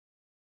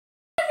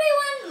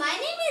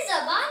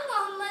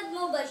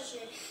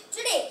Mubashshir.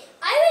 Today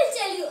I will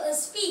tell you a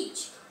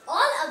speech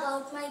all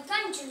about my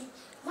country.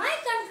 My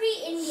country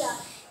India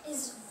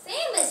is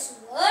famous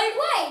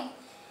worldwide.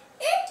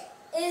 It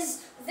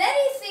is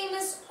very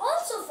famous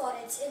also for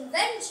its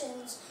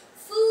inventions,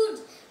 food,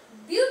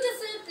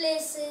 beautiful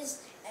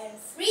places and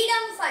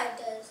freedom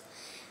fighters.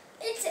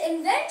 Its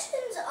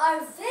inventions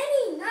are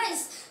very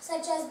nice,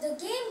 such as the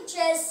game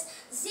chess,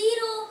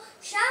 zero,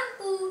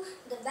 shampoo,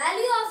 the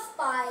value of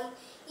pi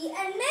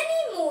and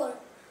many more.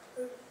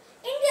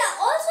 India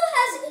also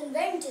has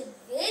invented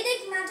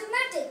Vedic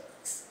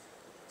mathematics.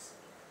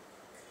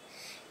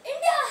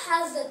 India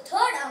has the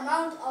third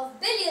amount of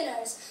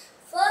billionaires,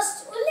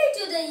 first only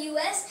to the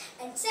US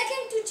and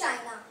second to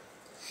China.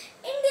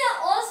 India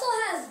also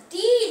has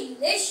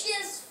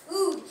delicious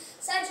food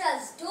such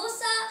as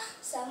dosa,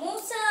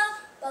 samosa,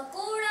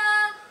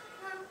 pakoda,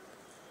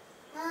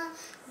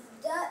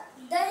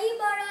 dahi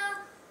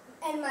bada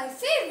and my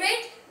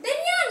favorite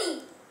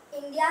biryani.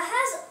 India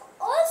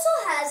also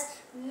has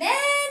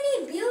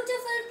many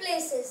beautiful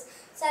places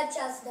such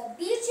as the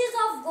beaches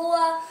of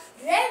Goa,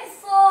 Red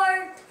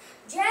Fort,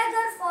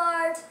 Jagar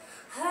Fort,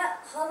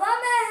 Hawa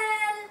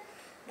Mahal,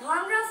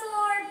 Bhangra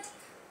Fort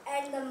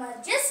and the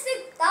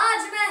majestic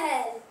Taj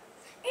Mahal.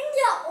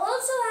 India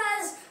also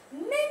has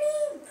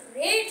many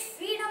great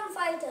freedom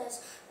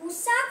fighters who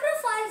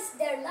sacrificed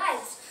their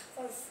lives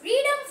for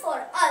freedom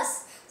for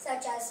us,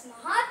 such as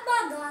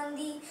Mahatma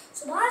Gandhi,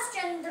 Subhash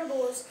Chandra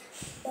Bose,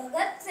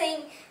 Bhagat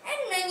Singh and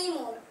many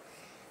more.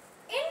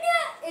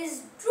 India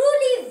is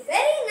truly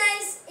very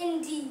nice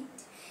indeed.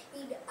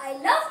 I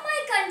love my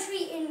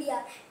country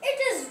India. It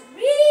is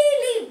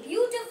really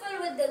beautiful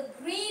with the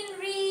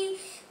greenery,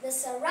 the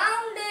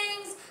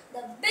surroundings,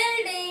 the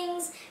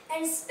buildings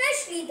and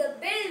especially the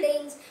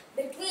buildings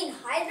between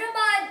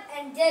Hyderabad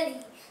and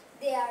Delhi.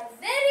 They are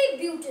very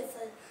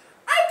beautiful.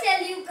 I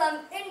tell you, come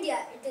India,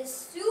 it is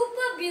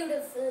super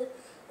beautiful.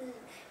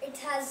 It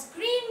has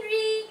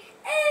greenery,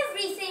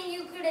 everything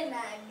you could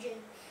imagine.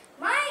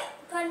 My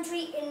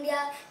country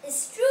India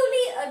is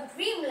truly a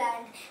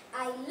dreamland.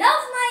 I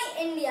love my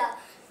India.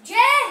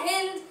 Jai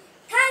Hind!